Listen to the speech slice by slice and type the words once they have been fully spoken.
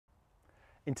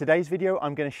In today's video,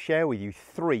 I'm going to share with you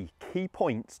 3 key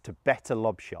points to better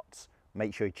lob shots.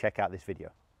 Make sure you check out this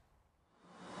video.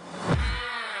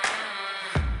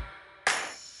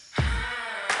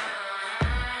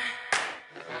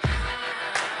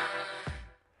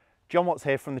 Jon Watts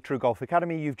here from the TruGolf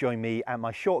Academy. You've joined me at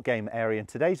my short game area, and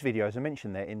today's video, as I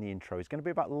mentioned there in the intro, is going to be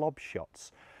about lob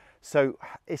shots. So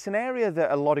it's an area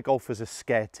that a lot of golfers are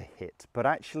scared to hit, but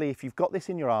actually if you've got this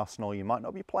in your arsenal, you might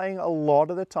not be playing a lot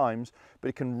of the times, but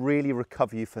it can really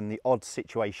recover you from the odd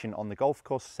situation on the golf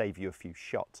course, save you a few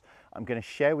shots. I'm going to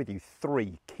share with you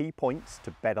 3 key points to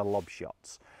better lob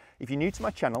shots. If you're new to my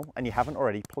channel and you haven't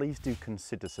already, please do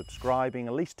consider subscribing.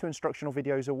 At least 2 instructional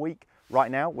videos a week.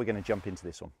 Right now, we're going to jump into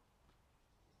this one.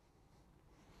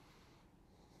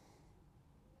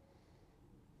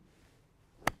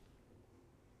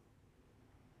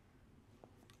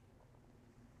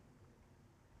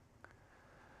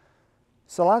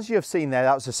 So as you have seen there,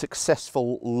 that was a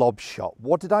successful lob shot.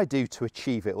 What did I do to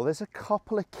achieve it? Well, there's a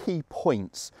couple of key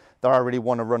points that I really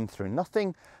want to run through.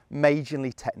 Nothing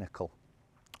majorly technical.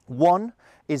 One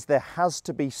is there has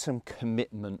to be some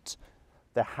commitment.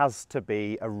 There has to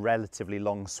be a relatively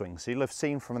long swing. So you'll have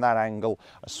seen from that angle,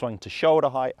 a swing to shoulder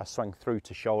height, a swing through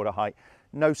to shoulder height.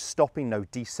 No stopping, no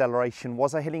deceleration.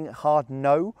 Was I hitting it hard?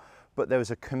 No, but there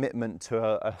was a commitment to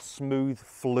a smooth,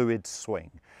 fluid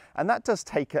swing. And that does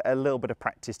take a little bit of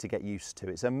practice to get used to.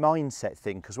 It's a mindset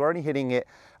thing because we're only hitting it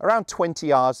around 20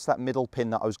 yards, that middle pin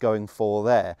that I was going for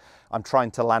there. I'm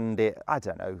trying to land it, I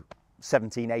don't know,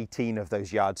 17, 18 of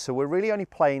those yards. So we're really only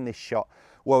playing this shot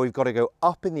where we've got to go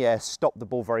up in the air, stop the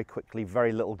ball very quickly,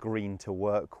 very little green to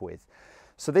work with.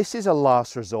 So this is a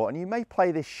last resort, and you may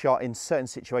play this shot in certain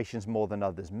situations more than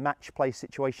others. Match play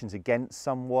situations against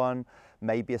someone,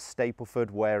 maybe a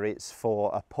Stapleford where it's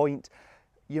for a point.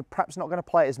 You're perhaps not going to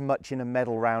play it as much in a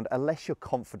medal round unless you're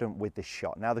confident with this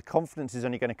shot. Now, the confidence is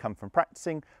only going to come from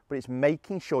practicing, but it's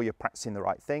making sure you're practicing the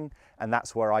right thing, and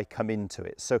that's where I come into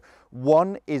it. So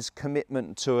one is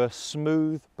commitment to a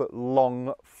smooth but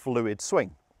long, fluid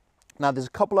swing. Now, there's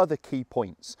a couple other key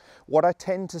points. What I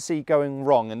tend to see going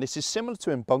wrong, and this is similar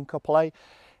to in bunker play,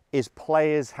 is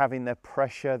players having their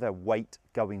pressure, their weight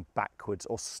going backwards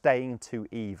or staying too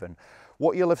even.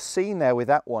 What you'll have seen there with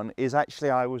that one is actually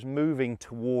I was moving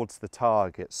towards the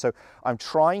target. So I'm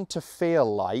trying to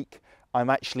feel like I'm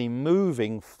actually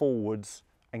moving forwards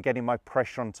and getting my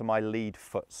pressure onto my lead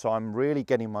foot. So I'm really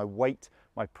getting my weight,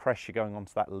 my pressure going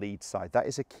onto that lead side. That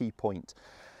is a key point.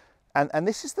 And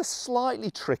this is the slightly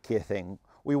trickier thing.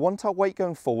 We want our weight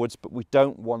going forwards, but we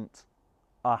don't want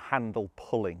our handle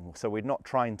pulling. So we're not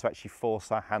trying to actually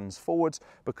force our hands forwards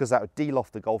because that would deal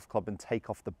off the golf club and take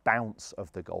off the bounce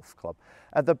of the golf club.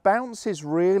 And the bounce is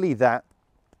really that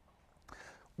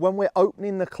when we're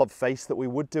opening the club face that we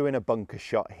would do in a bunker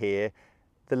shot here,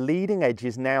 the leading edge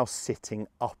is now sitting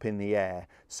up in the air.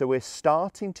 So we're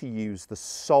starting to use the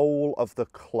sole of the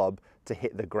club to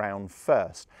hit the ground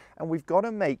first. And we've got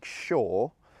to make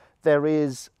sure there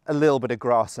is a little bit of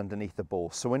grass underneath the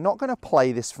ball. So we're not going to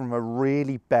play this from a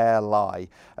really bare lie.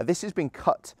 This has been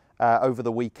cut over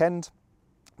the weekend,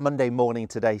 Monday morning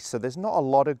today, so there's not a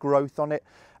lot of growth on it.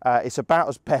 It's about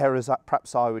as bare as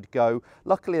perhaps I would go.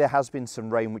 Luckily there has been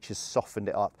some rain which has softened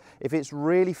it up. If it's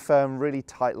really firm, really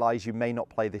tight lies, you may not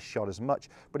play this shot as much,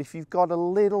 but if you've got a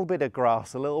little bit of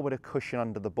grass, a little bit of cushion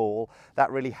under the ball,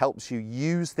 that really helps you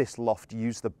use this loft,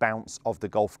 use the bounce of the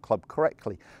golf club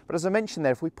correctly. But as I mentioned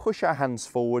there, if we push our hands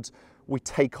forwards, we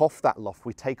take off that loft,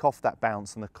 we take off that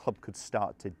bounce, and the club could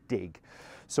start to dig.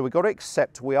 So we've got to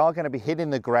accept we are going to be hitting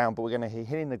the ground, but we're going to be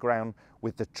hitting the ground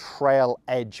with the trail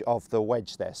edge of the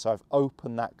wedge there. So I've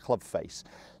opened that club face.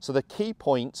 So the key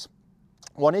points,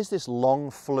 one is this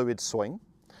long fluid swing.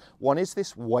 One is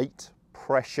this weight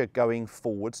pressure going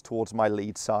forwards towards my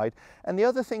lead side. And the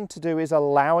other thing to do is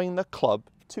allowing the club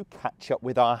to catch up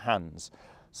with our hands.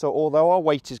 So although our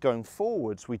weight is going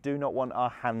forwards, we do not want our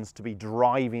hands to be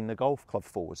driving the golf club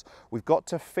forwards. We've got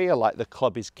to feel like the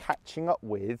club is catching up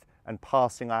with and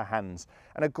passing our hands.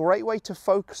 And a great way to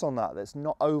focus on that, that's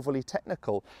not overly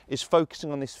technical, is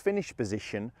focusing on this finish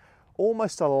position,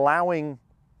 almost allowing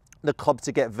the club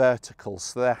to get vertical.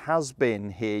 So there has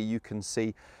been here, you can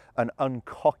see, an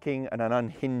uncocking and an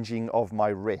unhinging of my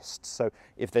wrist. So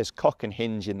if there's cock and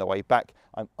hinge in the way back,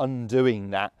 I'm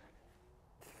undoing that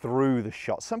through the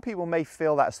shot. Some people may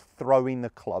feel that's throwing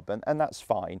the club, and that's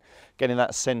fine. Getting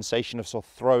that sensation of sort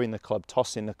of throwing the club,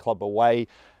 tossing the club away,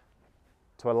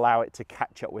 to allow it to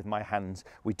catch up with my hands.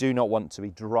 We do not want to be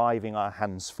driving our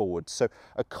hands forward. So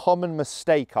a common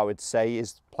mistake, I would say,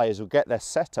 is players will get their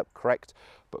setup correct,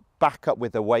 but back up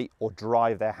with the weight or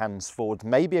drive their hands forward.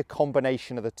 Maybe a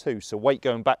combination of the two. So weight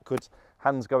going backwards,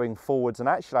 hands going forwards, and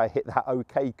actually I hit that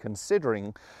okay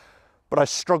considering, but I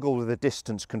struggled with the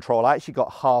distance control. I actually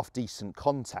got half decent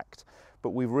contact,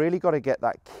 but we've really got to get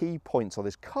that key points, or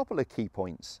there's a couple of key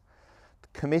points.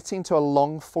 Committing to a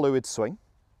long fluid swing,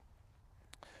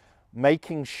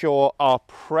 making sure our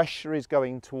pressure is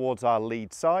going towards our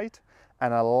lead side,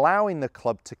 and allowing the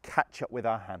club to catch up with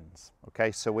our hands.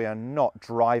 Okay, so we are not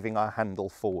driving our handle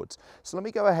forwards. So let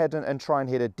me go ahead and try and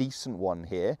hit a decent one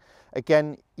here.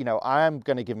 Again, you know, I am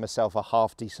going to give myself a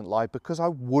half decent lie because I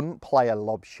wouldn't play a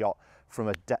lob shot from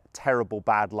a terrible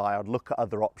bad lie. I'd look at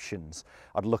other options.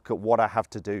 I'd look at what I have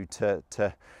to do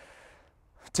to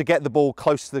get the ball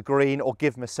close to the green, or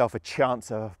give myself a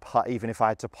chance of a putt, even if I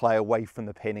had to play away from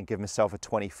the pin and give myself a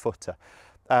 20-footer.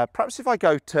 Perhaps if I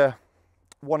go to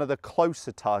one of the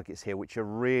closer targets here, which are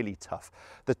really tough.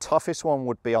 The toughest one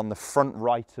would be on the front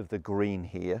right of the green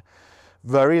here.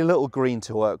 Very little green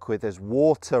to work with. There's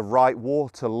water right,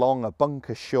 water long, a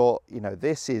bunker short. You know,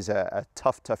 this is a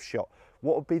tough, tough shot.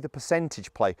 What would be the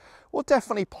percentage play? Well,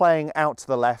 definitely playing out to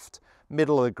the left,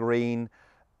 middle of the green,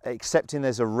 accepting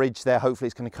there's a ridge there. Hopefully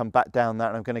it's going to come back down that,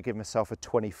 and I'm going to give myself a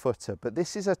 20-footer. But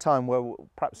this is a time where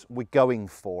perhaps we're going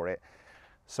for it.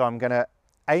 So I'm going to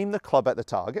aim the club at the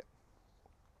target.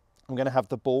 I'm going to have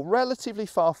the ball relatively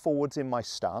far forwards in my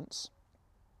stance.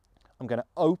 I'm going to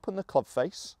open the club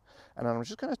face, and I'm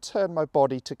just going to turn my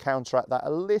body to counteract that a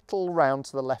little round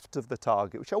to the left of the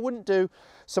target, which I wouldn't do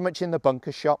so much in the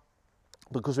bunker shot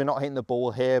because we're not hitting the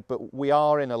ball here, but we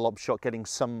are in a lob shot getting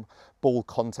some ball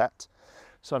contact.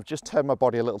 So I've just turned my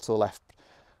body a little to the left.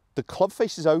 The club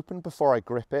face is open before I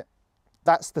grip it.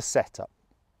 That's the setup.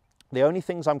 The only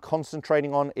things I'm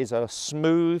concentrating on is a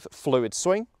smooth, fluid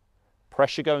swing,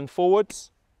 pressure going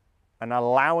forwards, and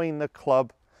allowing the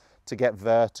club to get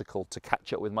vertical, to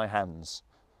catch up with my hands.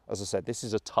 As I said, this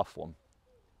is a tough one.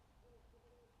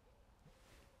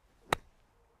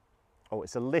 Oh,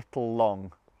 it's a little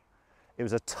long. It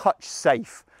was a touch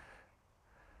safe.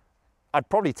 I'd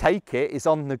probably take it. It's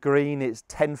on the green, it's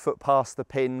 10 foot past the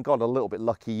pin. Got a little bit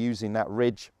lucky using that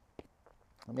ridge.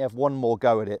 Let me have one more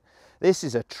go at it. This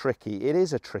is it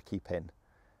is a tricky pin,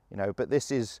 you know, but this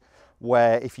is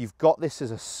where if you've got this as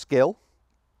a skill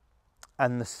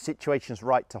and the situation's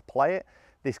right to play it,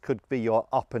 this could be your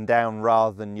up and down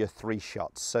rather than your 3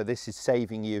 shots. So this is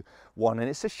saving you one, and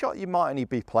it's a shot you might only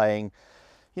be playing,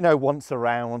 you know, once a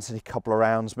round, once in a couple of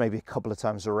rounds, maybe a couple of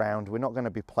times a round. We're not going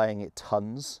to be playing it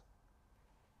tons.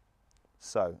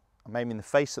 So I'm aiming the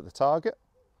face at the target,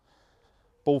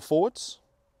 ball forwards,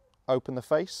 open the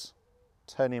face,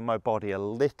 turning my body a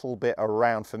little bit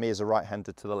around, for me as a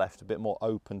right-hander, to the left, a bit more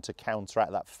open to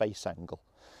counteract that face angle.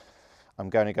 I'm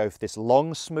going to go for this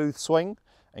long, smooth swing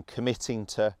and committing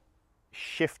to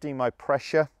shifting my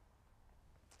pressure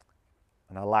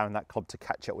and allowing that club to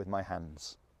catch up with my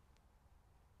hands.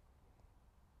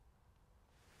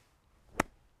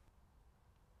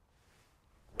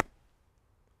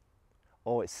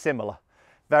 Oh, it's similar.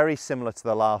 Very similar to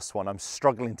the last one. I'm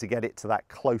struggling to get it to that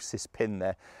closest pin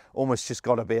there. Almost just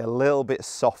got to be a little bit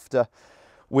softer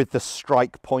with the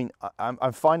strike point.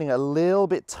 I'm finding it a little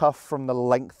bit tough from the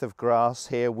length of grass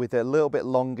here. With a little bit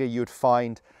longer, you'd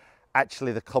find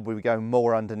actually the club would be going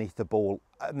more underneath the ball.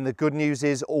 And the good news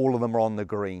is all of them are on the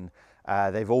green.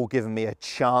 They've all given me a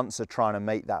chance of trying to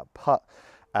make that putt.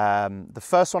 The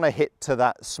first one I hit to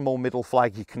that small middle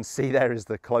flag, you can see there is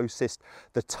the closest,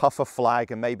 the tougher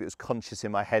flag, and maybe it was conscious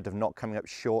in my head of not coming up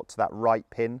short to that right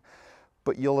pin.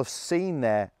 But you'll have seen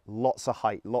there lots of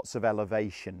height, lots of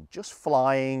elevation, just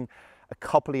flying a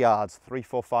couple of yards, 3,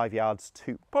 4, 5 yards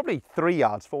too, probably 3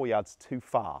 yards, 4 yards too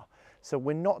far. So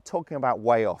we're not talking about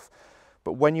way off.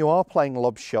 But when you are playing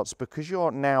lob shots, because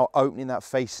you're now opening that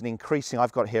face and increasing,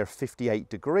 I've got here a 58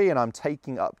 degree and I'm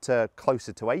taking up to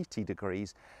closer to 80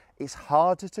 degrees, it's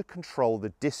harder to control the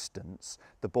distance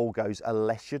the ball goes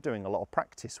unless you're doing a lot of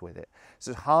practice with it.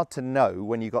 So it's hard to know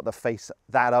when you've got the face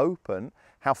that open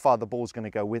how far the ball's going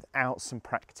to go without some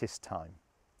practice time.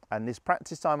 And this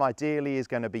practice time ideally is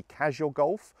going to be casual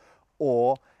golf,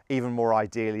 or even more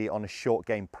ideally on a short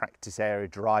game practice area,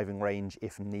 driving range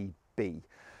if need be.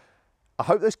 I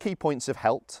hope those key points have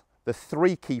helped. The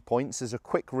 3 key points as a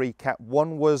quick recap.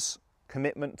 One was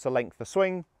commitment to length of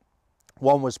swing.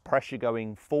 One was pressure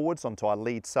going forwards onto our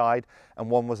lead side. And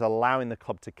one was allowing the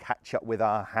club to catch up with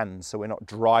our hands. So we're not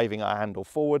driving our handle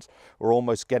forwards. We're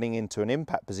almost getting into an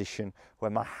impact position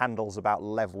where my handle's about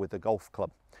level with the golf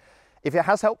club. If it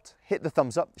has helped, hit the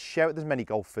thumbs up, share it with as many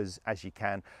golfers as you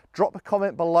can. Drop a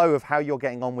comment below of how you're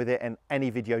getting on with it and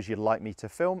any videos you'd like me to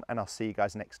film, and I'll see you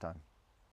guys next time.